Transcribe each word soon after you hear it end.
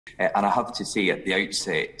And I have to say at the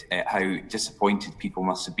outset how disappointed people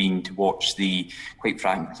must have been to watch the, quite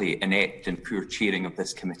frankly, inept and poor chairing of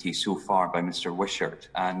this committee so far by Mr Wishart.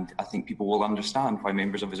 And I think people will understand why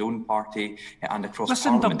members of his own party and across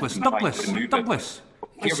Parliament... Douglas,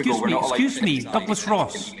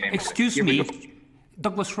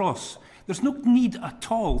 Douglas Ross, there's no need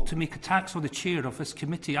at all to make attacks on the chair of this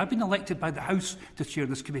committee. I've been elected by the House to chair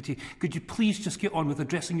this committee. Could you please just get on with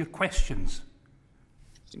addressing your questions?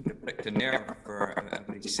 A nerve for a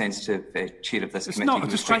very sensitive chair of this committee. It's not. I'm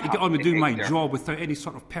just trying to get on with doing my job without any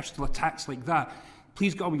sort of personal attacks like that.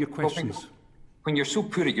 Please get on with your questions. Well, when you're so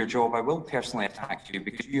poor at your job, I will personally attack you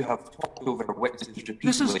because you have talked over witnesses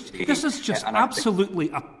repeatedly. This is just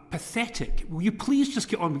absolutely pathetic. Will you please just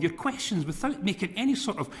get on with your questions without making any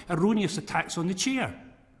sort of erroneous attacks on the chair?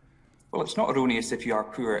 Well, it's not erroneous if you are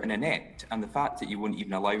poor and inept, and the fact that you won't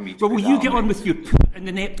even allow me to... Well, will you get on with your poor and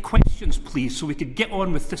inept questions, please, so we could get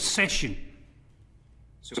on with this session?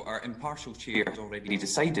 So our impartial chair has already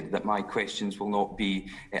decided that my questions will not be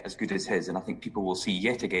as good as his, and I think people will see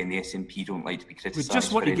yet again the SNP don't like to be criticised. We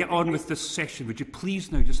just want to get on with this session. Would you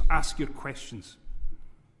please now just ask your questions?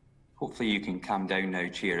 Hopefully you can calm down now,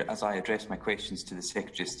 Chair, as I address my questions to the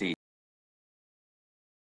Secretary of State.